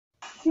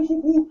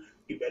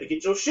You better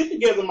get your shit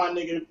together, my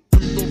nigga.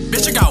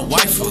 Bitch, I got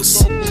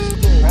waifus.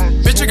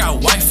 Bitch, I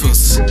got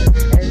waifus.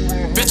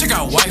 Bitch, I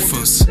got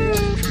waifus.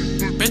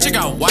 Bitch, I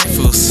got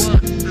waifus.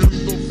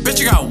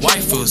 Bitch, I got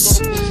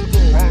waifus.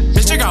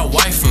 Bitch, I got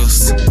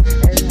waifus.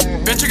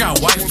 Bitch, I got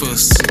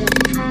waifus.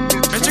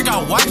 Bitch, I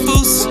got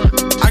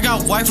waifus. I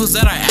got waifus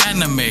that are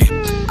anime.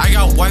 I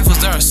got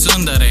waifus that are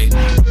tsundere.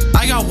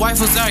 I got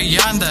waifus that are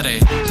yandere.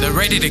 They're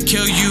ready to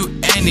kill you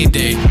any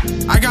day.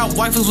 I got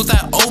waifus with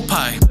that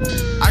opie.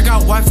 I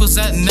got waifus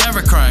that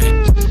never cry.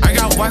 I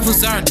got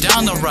waifus that are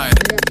down the ride.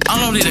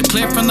 Unloaded the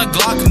clip from the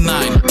Glock 9.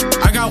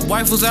 I got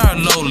waifus that are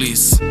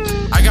lowlies.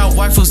 I got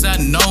waifus that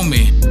know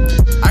me.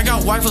 I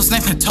got waifus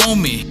named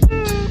Hitomi.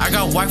 I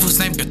got waifus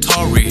named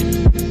Katori.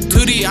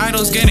 2D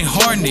idols getting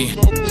horny.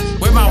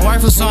 With my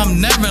waifus so I'm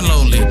never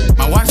lonely.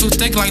 My waifus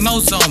thick like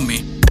nose on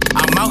me.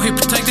 I'm out here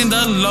protecting the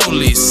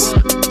lowlies.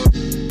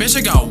 Bitch,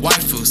 I got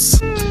waifus.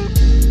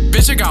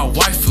 Bitch, I got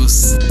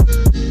waifus.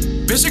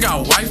 Bitch, I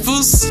got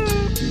waifus.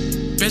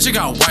 Bitch, I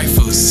got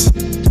waifus.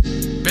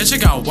 Bitch, I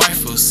got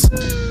waifus.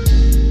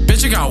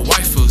 Bitch, I got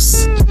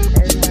waifus.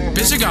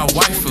 Bitch, I got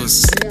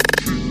waifus.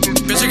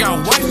 Bitch, I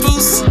got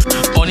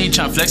waifus. Only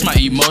tryna flex my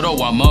emoto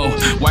wamo.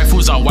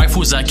 Waifus on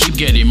waifus, I keep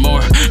getting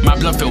more. My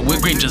blood filled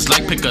with green just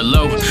like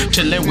Piccolo.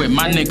 Chillin' with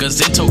my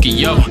niggas in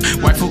Tokyo.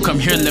 Waifu, come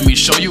here, let me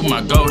show you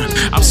my gold.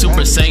 I'm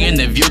Super Saiyan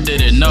if you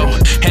didn't know.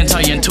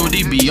 Hentai and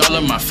 2D be all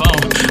on my phone.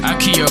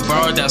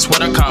 Akihabara, that's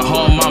what I call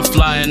home. I'm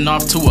flying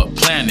off to a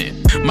planet.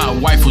 My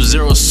waifu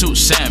zero suit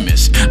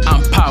Samus.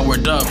 I'm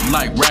powered up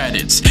like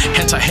Raditz.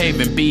 Hentai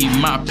Haven be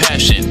my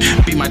passion.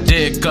 Beat my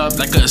dick up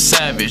like a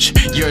savage.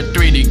 You're a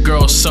 3D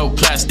girl so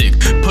plastic.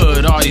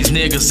 Put all these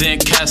niggas in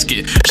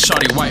casket.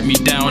 Shawty wipe me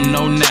down,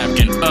 no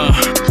napkin.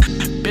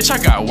 Bitch, I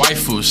got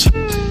waifus.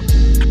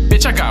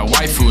 Bitch, I got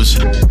waifus.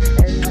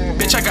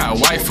 Bitch, I got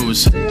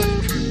waifus.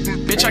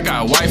 Bitch, I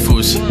got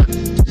waifus.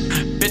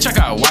 Bitch, I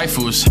got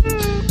waifus.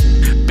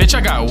 Bitch,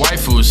 I got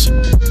waifus.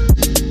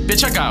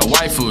 Bitch, I got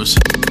waifus.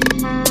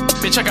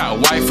 Bitch, I got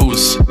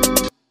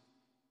waifus.